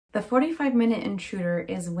The 45-minute intruder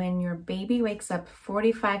is when your baby wakes up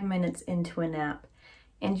 45 minutes into a nap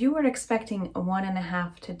and you were expecting a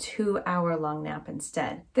 1.5 to 2 hour long nap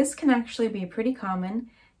instead. This can actually be pretty common.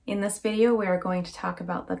 In this video, we are going to talk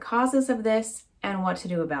about the causes of this and what to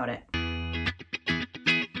do about it.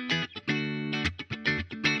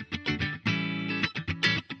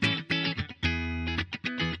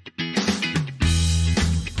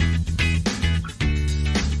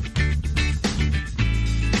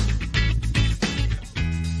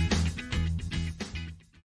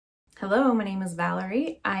 Hello, my name is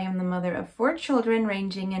Valerie. I am the mother of 4 children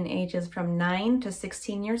ranging in ages from 9 to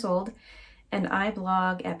 16 years old, and I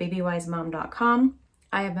blog at babywisemom.com.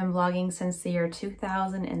 I have been blogging since the year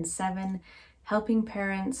 2007, helping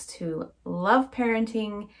parents to love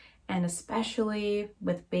parenting and especially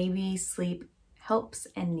with baby sleep helps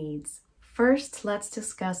and needs. First, let's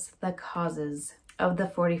discuss the causes of the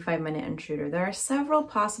 45-minute intruder. There are several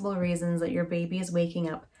possible reasons that your baby is waking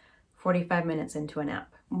up 45 minutes into a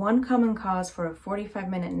nap. One common cause for a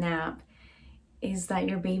 45-minute nap is that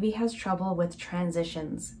your baby has trouble with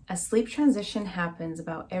transitions. A sleep transition happens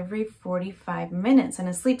about every 45 minutes in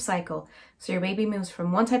a sleep cycle, so your baby moves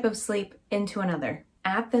from one type of sleep into another.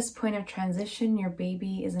 At this point of transition, your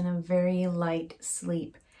baby is in a very light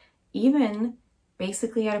sleep, even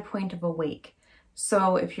basically at a point of awake.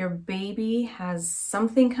 So if your baby has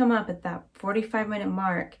something come up at that 45-minute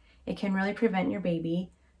mark, it can really prevent your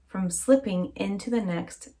baby from slipping into the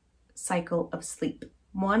next cycle of sleep.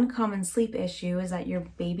 One common sleep issue is that your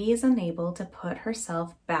baby is unable to put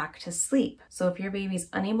herself back to sleep. So if your baby is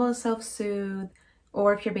unable to self-soothe,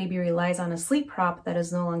 or if your baby relies on a sleep prop that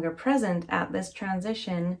is no longer present at this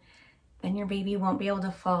transition, then your baby won't be able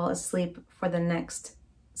to fall asleep for the next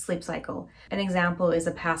sleep cycle. An example is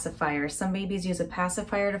a pacifier. Some babies use a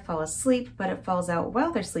pacifier to fall asleep, but it falls out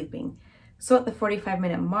while they're sleeping. So at the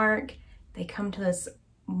 45-minute mark, they come to this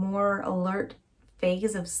more alert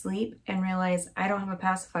phase of sleep and realize, I don't have a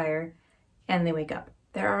pacifier, and they wake up.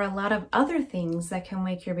 There are a lot of other things that can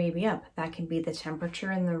wake your baby up. That can be the temperature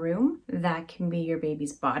in the room, that can be your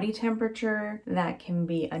baby's body temperature, that can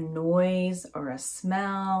be a noise or a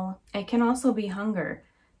smell. It can also be hunger.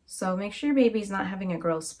 So make sure your baby's not having a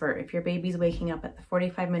growth spurt. If your baby's waking up at the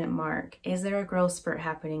 45-minute mark, is there a growth spurt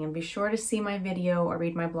happening? And be sure to see my video or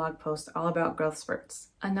read my blog post all about growth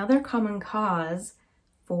spurts. Another common cause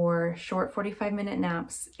for short 45-minute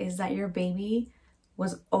naps is that your baby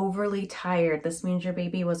was overly tired. This means your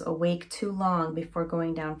baby was awake too long before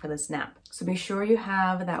going down for this nap. So be sure you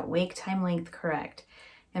have that wake time length correct,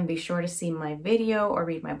 and be sure to see my video or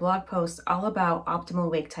read my blog post all about optimal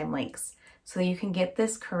wake time lengths so that you can get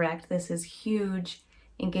this correct. This is huge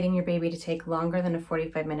in getting your baby to take longer than a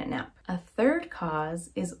 45-minute nap. A third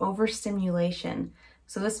cause is overstimulation.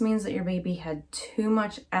 So this means that your baby had too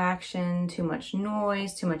much action, too much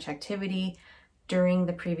noise, too much activity during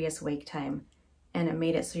the previous wake time. And it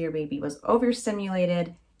made it so your baby was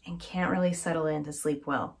overstimulated and can't really settle in to sleep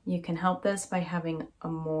well. You can help this by having a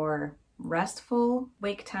more restful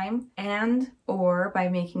wake time and or by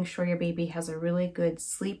making sure your baby has a really good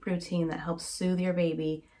sleep routine that helps soothe your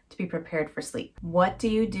baby to be prepared for sleep. What do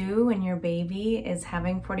you do when your baby is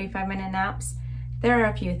having 45-minute naps? There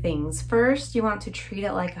are a few things. First, you want to treat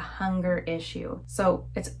it like a hunger issue. So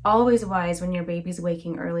it's always wise when your baby's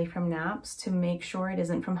waking early from naps to make sure it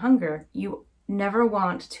isn't from hunger. You never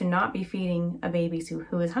want to not be feeding a baby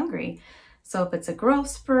who is hungry. So if it's a growth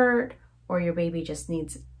spurt or your baby just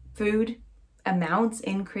needs food amounts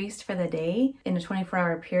increased for the day in a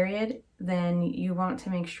 24-hour period, then you want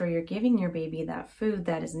to make sure you're giving your baby that food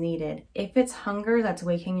that is needed. If it's hunger that's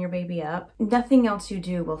waking your baby up, nothing else you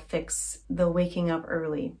do will fix the waking up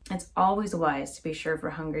early. It's always wise to be sure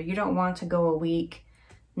for hunger. You don't want to go a week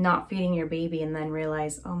not feeding your baby and then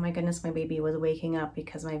realize, oh my goodness, my baby was waking up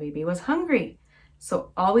because my baby was hungry.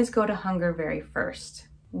 So always go to hunger very first.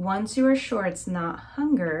 Once you are sure it's not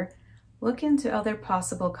hunger, look into other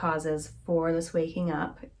possible causes for this waking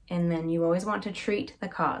up, and then you always want to treat the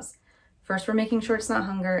cause. First, we're making sure it's not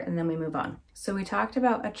hunger, and then we move on. So we talked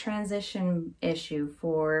about a transition issue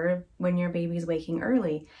for when your baby's waking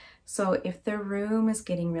early. So if the room is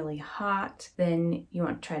getting really hot, then you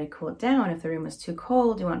want to try to cool it down. If the room is too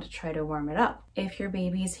cold, you want to try to warm it up. If your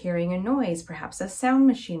baby is hearing a noise, perhaps a sound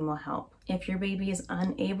machine will help. If your baby is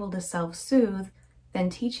unable to self-soothe,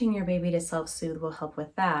 then teaching your baby to self-soothe will help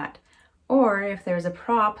with that. Or if there's a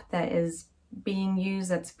prop that is being used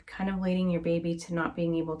that's kind of leading your baby to not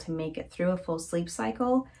being able to make it through a full sleep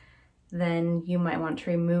cycle, then you might want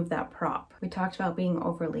to remove that prop. We talked about being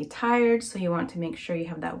overly tired, so you want to make sure you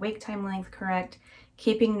have that wake time length correct.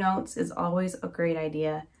 Keeping notes is always a great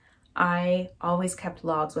idea. I always kept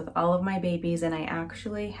logs with all of my babies, and I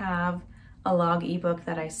actually have a log ebook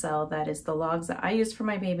that I sell that is the logs that I used for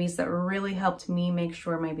my babies that really helped me make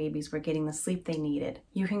sure my babies were getting the sleep they needed.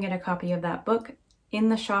 You can get a copy of that book in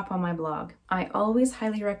the shop on my blog. I always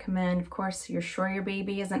highly recommend, of course, you're sure your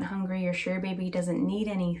baby isn't hungry, you're sure your baby doesn't need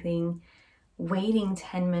anything, waiting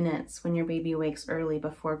 10 minutes when your baby wakes early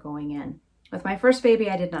before going in. With my first baby,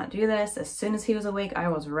 I did not do this. As soon as he was awake, I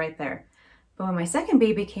was right there. But when my second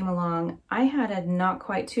baby came along, I had a not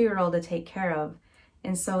quite 2-year-old to take care of.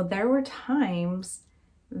 And so there were times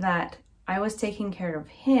that I was taking care of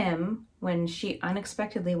him when she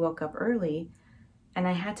unexpectedly woke up early, and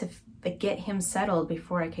I had to get him settled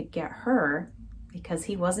before I could get her, because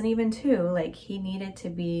he wasn't even 2. Like, he needed to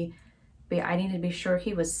be, I needed to be sure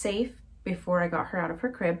he was safe before I got her out of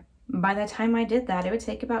her crib. By the time I did that, it would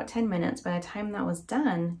take about 10 minutes. By the time that was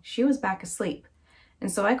done, she was back asleep.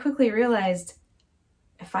 And so I quickly realized,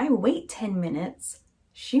 if I wait 10 minutes,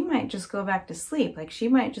 she might just go back to sleep. Like, she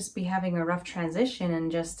might just be having a rough transition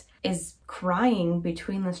and just is crying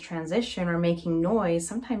between this transition or making noise.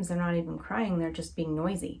 Sometimes they're not even crying, they're just being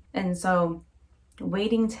noisy. And so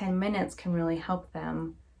waiting 10 minutes can really help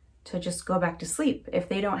them to just go back to sleep. If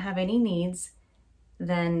they don't have any needs,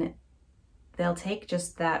 then they'll take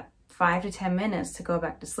just that 5 to 10 minutes to go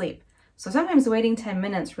back to sleep. So sometimes waiting 10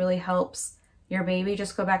 minutes really helps your baby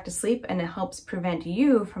just go back to sleep, and it helps prevent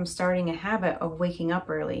you from starting a habit of waking up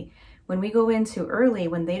early. When we go in too early,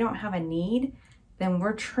 when they don't have a need, then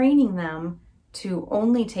we're training them to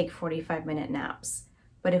only take 45-minute naps.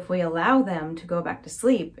 But if we allow them to go back to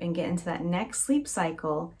sleep and get into that next sleep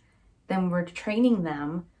cycle, then we're training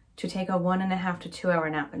them to take a 1.5 to 2 hour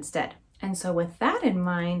nap instead. And so with that in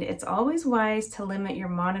mind, it's always wise to limit your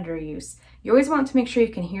monitor use. You always want to make sure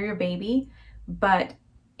you can hear your baby, but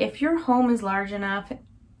if your home is large enough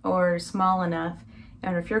or small enough,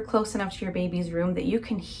 and if you're close enough to your baby's room that you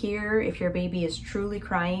can hear if your baby is truly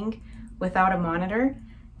crying without a monitor,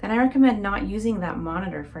 then I recommend not using that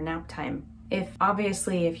monitor for nap time.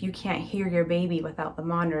 Obviously, if you can't hear your baby without the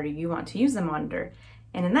monitor, you want to use the monitor.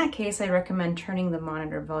 And in that case, I recommend turning the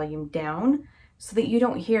monitor volume down so that you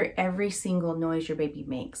don't hear every single noise your baby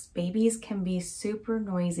makes. Babies can be super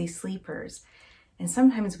noisy sleepers. And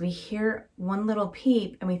sometimes we hear one little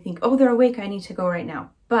peep and we think, oh, they're awake, I need to go right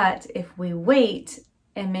now. But if we wait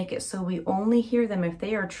and make it so we only hear them if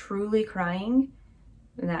they are truly crying,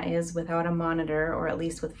 and that is without a monitor or at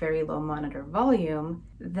least with very low monitor volume,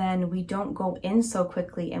 then we don't go in so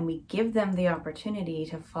quickly and we give them the opportunity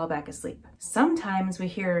to fall back asleep. Sometimes we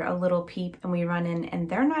hear a little peep and we run in and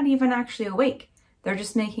they're not even actually awake. They're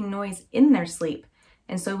just making noise in their sleep.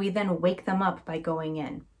 And so we then wake them up by going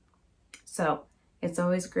in. So it's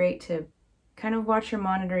always great to kind of watch your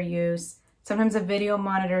monitor use. Sometimes a video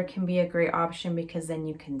monitor can be a great option because then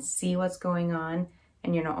you can see what's going on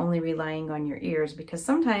and you're not only relying on your ears, because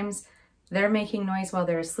sometimes they're making noise while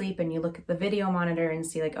they're asleep and you look at the video monitor and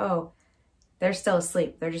see like, oh, they're still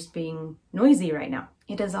asleep. They're just being noisy right now.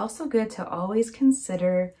 It is also good to always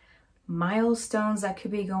consider milestones that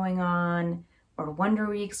could be going on, or wonder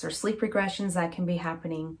weeks or sleep regressions that can be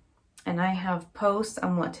happening. And I have posts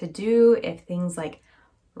on what to do if things like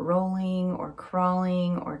rolling or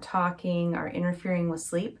crawling or talking are interfering with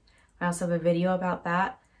sleep. I also have a video about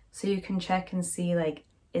that, so you can check and see, like,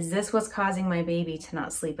 is this what's causing my baby to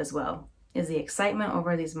not sleep as well? Is the excitement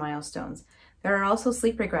over these milestones? There are also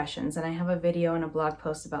sleep regressions, and I have a video and a blog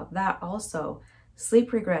post about that also.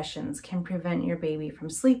 Sleep regressions can prevent your baby from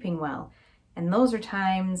sleeping well. And those are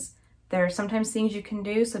times, there are sometimes things you can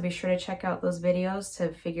do, so be sure to check out those videos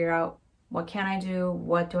to figure out, what can I do?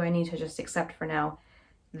 What do I need to just accept for now?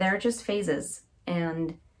 They're just phases,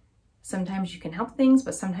 and sometimes you can help things,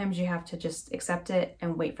 but sometimes you have to just accept it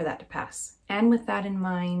and wait for that to pass. And with that in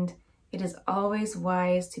mind, it is always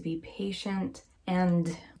wise to be patient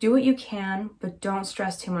and do what you can, but don't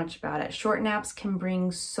stress too much about it. Short naps can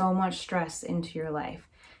bring so much stress into your life.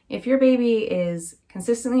 If your baby is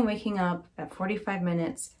consistently waking up at 45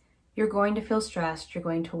 minutes, you're going to feel stressed. You're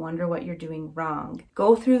going to wonder what you're doing wrong.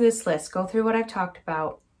 Go through this list. Go through what I've talked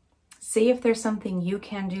about. See if there's something you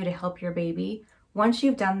can do to help your baby. Once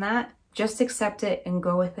you've done that, just accept it and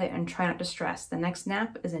go with it and try not to stress. The next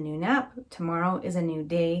nap is a new nap. Tomorrow is a new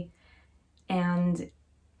day. And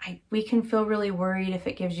we can feel really worried. If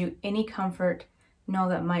it gives you any comfort, know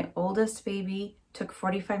that my oldest baby took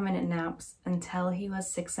 45-minute naps until he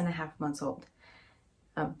was 6.5 months old.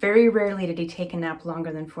 Very rarely did he take a nap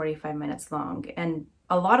longer than 45 minutes long. And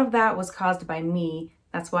a lot of that was caused by me.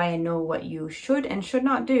 That's why I know what you should and should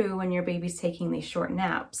not do when your baby's taking these short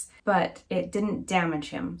naps. But it didn't damage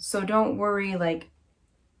him. So don't worry, like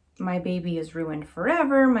my baby is ruined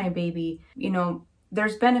forever, my baby,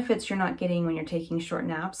 there's benefits you're not getting when you're taking short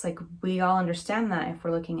naps. Like, we all understand that if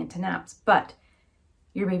we're looking into naps, but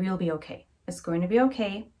your baby will be okay. It's going to be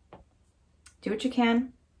okay. Do what you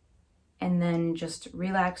can, and then just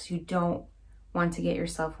relax. You don't want to get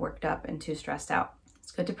yourself worked up and too stressed out.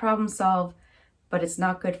 It's good to problem solve, but it's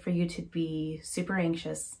not good for you to be super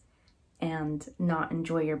anxious and not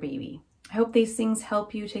enjoy your baby. I hope these things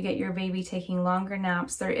help you to get your baby taking longer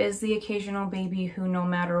naps. There is the occasional baby who, no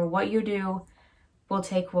matter what you do, will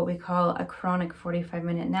take what we call a chronic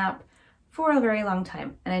 45-minute nap for a very long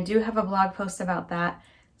time. And I do have a blog post about that.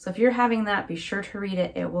 So if you're having that, be sure to read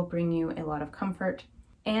it. It will bring you a lot of comfort.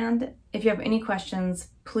 And if you have any questions,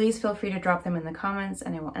 please feel free to drop them in the comments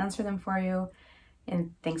and I will answer them for you.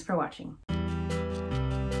 And thanks for watching.